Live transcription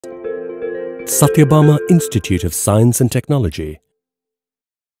Sathyabama Institute of Science and Technology.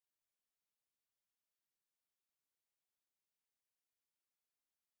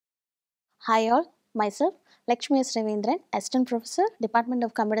 Hi all, myself Lekshmi Raveendran, Assistant Professor, Department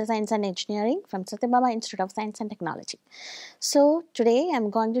of Computer Science and Engineering from Sathyabama Institute of Science and Technology. So today I am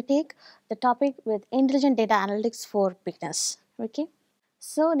going to take the topic with intelligent data analytics for beginners. Okay.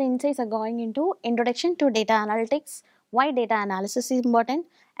 So the insights are going into introduction to data analytics, why data analysis is important,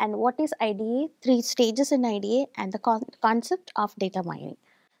 and what is IDA, 3 stages in IDA, and the concept of data mining.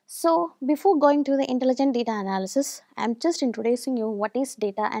 So before going to the intelligent data analysis, I'm just introducing you what is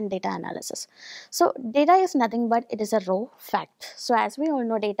data and data analysis. So data is nothing but it is a raw fact. So as we all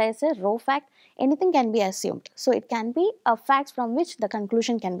know, data is a raw fact. Anything can be assumed. So it can be a fact from which the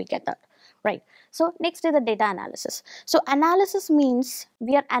conclusion can be gathered. Right. So next is the data analysis. So analysis means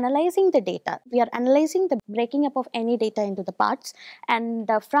we are analyzing the data. We are analyzing the breaking up of any data into the parts, and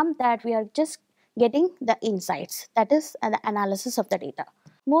from that we are just getting the insights. That is an analysis of the data.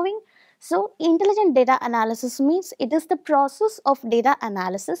 Moving, so intelligent data analysis means it is the process of data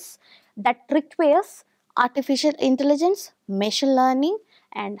analysis that requires artificial intelligence, machine learning,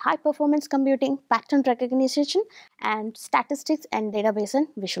 and high performance computing, pattern recognition, and statistics and database and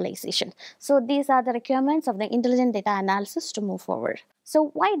visualization. So these are the requirements of the intelligent data analysis to move forward.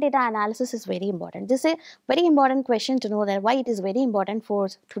 So why data analysis is very important? This is a very important question to know that why it is very important for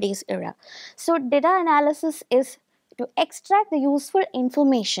today's era. So data analysis is to extract the useful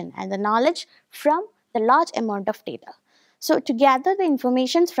information and the knowledge from the large amount of data. So to gather the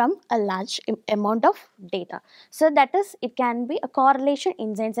information from a large amount of data. So that is, it can be a correlation,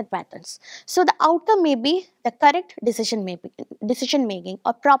 insights and patterns. So the outcome may be the correct decision making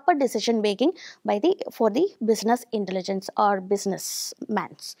or proper decision making for the business intelligence or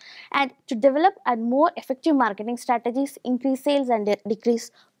businessmen. And to develop a more effective marketing strategies, increase sales and decrease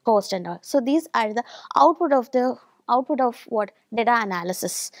cost and all. So these are the output of what? Data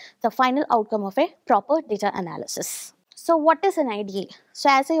analysis, the final outcome of a proper data analysis. So what is an IDA? So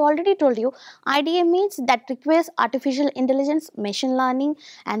as I already told you, IDA means that requires artificial intelligence, machine learning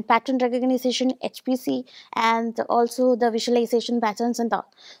and pattern recognition, HPC, and also the visualization patterns and all.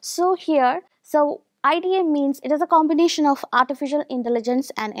 So here, IDA means it is a combination of artificial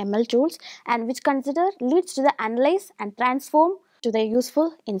intelligence and ML tools, and which leads to the analyze and transform to the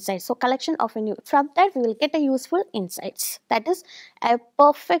useful insights. So collection of from that we will get a useful insights. That is a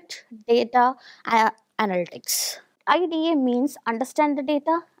perfect data analytics. IDA means understand the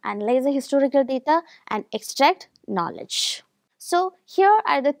data, analyze the historical data, and extract knowledge. So here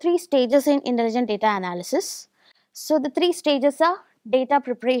are the 3 stages in intelligent data analysis. So the 3 stages are data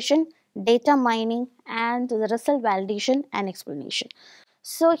preparation, data mining, and the result validation and explanation.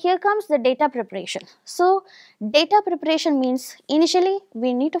 So here comes the data preparation. So data preparation means initially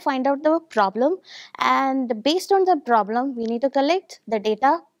we need to find out the problem, and based on the problem we need to collect the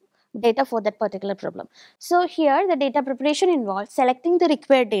data for that particular problem. So here the data preparation involves selecting the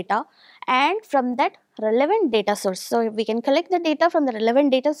required data and from that relevant data source. So we can collect the data from the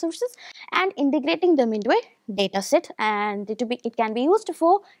relevant data sources and integrating them into a data set, and it can be used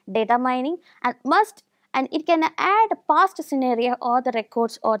for data mining and it can add a past scenario or the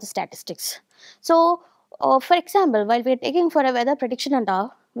records or the statistics. So for example, while we are taking for a weather prediction and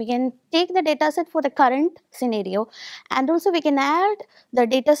all, we can take the data set for the current scenario, and also we can add the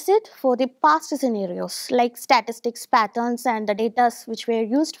data set for the past scenarios like statistics, patterns, and the data which were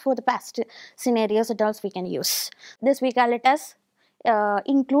used for the past scenarios and also we can use. This we call it as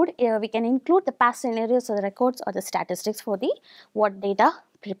we can include the past scenarios or the records or the statistics for the data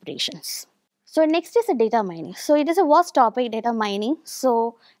preparations. So next is the data mining. So it is a vast topic, data mining.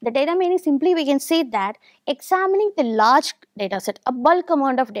 So the data mining, simply we can say that examining the large data set, a bulk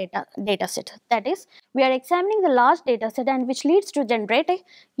amount of data set. That is, we are examining the large data set and which leads to generate a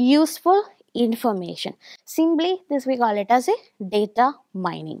useful information. Simply this we call it as a data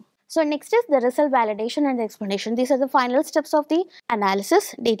mining. So next is the result validation and explanation. These are the final steps of the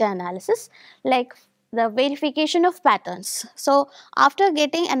analysis, data analysis, like the verification of patterns. So after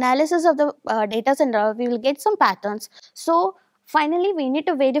getting analysis of the data center, we will get some patterns. So finally we need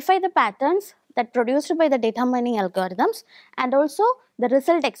to verify the patterns that produced by the data mining algorithms, and also the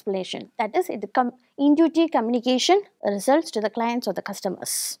result explanation. That is, intuitive communication results to the clients or the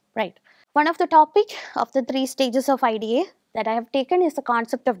customers, right? One of the topic of the 3 stages of IDA that I have taken is the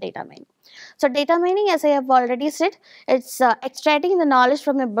concept of data mining. So data mining, as I have already said, it's extracting the knowledge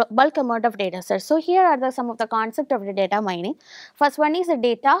from a bulk amount of data sets. So here are some of the concept of the data mining. First one is the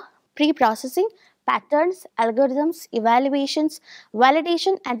data pre-processing, patterns, algorithms, evaluations,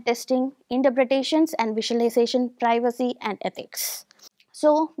 validation and testing, interpretations and visualization, privacy and ethics.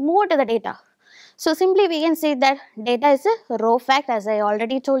 So move to the data. So simply we can say that data is a raw fact, as I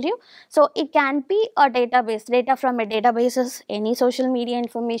already told you. So it can be a database, data from a databases, any social media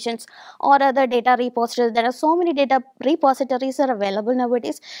informations or other data repositories. There are so many data repositories are available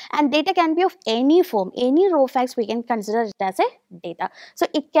nowadays, and data can be of any form, any raw facts we can consider it as a data. So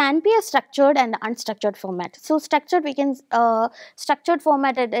it can be a structured and unstructured format. So structured, we can structured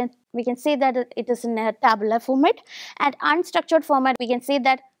format, we can say that it is in a tabular format, and unstructured format we can say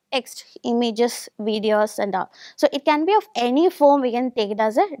that text, images, videos and all. So it can be of any form, we can take it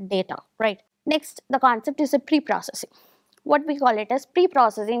as a data, right? Next, the concept is a pre-processing. What we call it as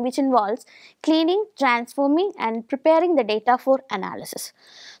pre-processing, which involves cleaning, transforming and preparing the data for analysis.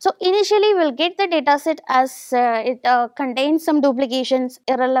 So initially we'll get the data set as it contains some duplications,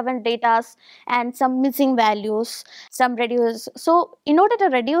 irrelevant data and some missing values, some reduce. So in order to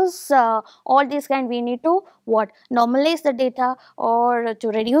reduce all these kind, we need to what? Normalize the data or to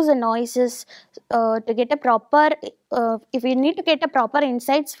reduce the noises, to get a proper, if we need to get a proper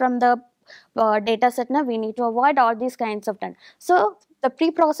insights from the data set, now we need to avoid all these kinds of done. So the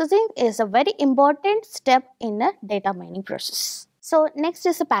pre-processing is a very important step in a data mining process. So next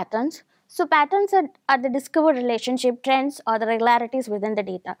is the patterns. So patterns are the discovered relationship, trends or the regularities within the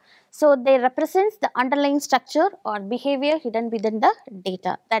data. So they represent the underlying structure or behavior hidden within the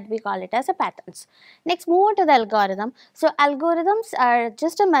data, that we call it as a patterns. Next, move on to the algorithm. So algorithms are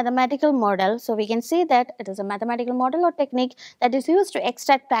just a mathematical model. So we can say that it is a mathematical model or technique that is used to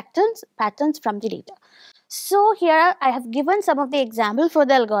extract patterns from the data. So here I have given some of the example for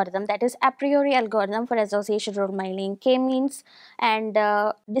the algorithm, that is a priori algorithm for association rule mining, k-means and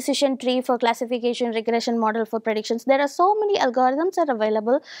decision tree for classification, regression model for predictions. There are so many algorithms are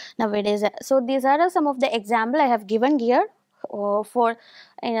available nowadays. So these are some of the example I have given here for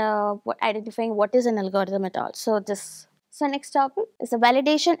identifying what is an algorithm at all. So next topic is the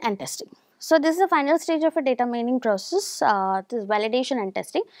validation and testing. So this is the final stage of a data mining process, this validation and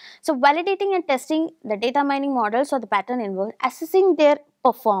testing. So validating and testing the data mining models or the pattern involves assessing their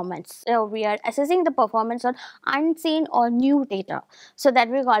performance. So we are assessing the performance on unseen or new data. So that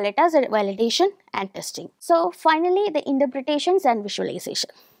we call it as a validation and testing. So finally, the interpretations and visualization.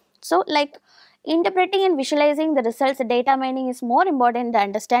 So like interpreting and visualizing the results, the data mining is more important than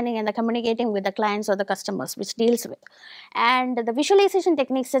understanding and the communicating with the clients or the customers which deals with. And the visualization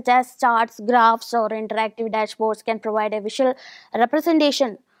techniques such as charts, graphs or interactive dashboards can provide a visual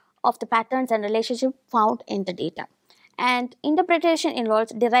representation of the patterns and relationship found in the data. And interpretation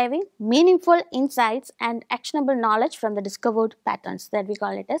involves deriving meaningful insights and actionable knowledge from the discovered patterns, that we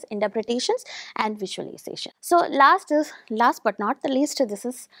call it as interpretations and visualization. So last but not the least, this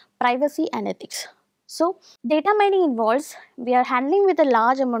is privacy and ethics. So data mining involves, we are handling with a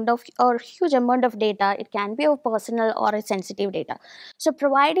large amount of or huge amount of data. It can be of personal or a sensitive data. So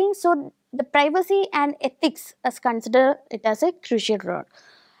the privacy and ethics is considered it as a crucial role.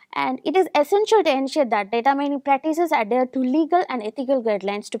 And it is essential to ensure that data mining practices adhere to legal and ethical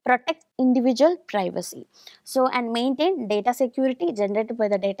guidelines to protect individual privacy. So and maintain data security generated by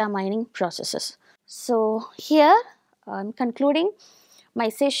the data mining processes. So here I'm concluding my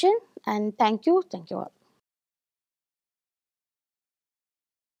session, and thank you all.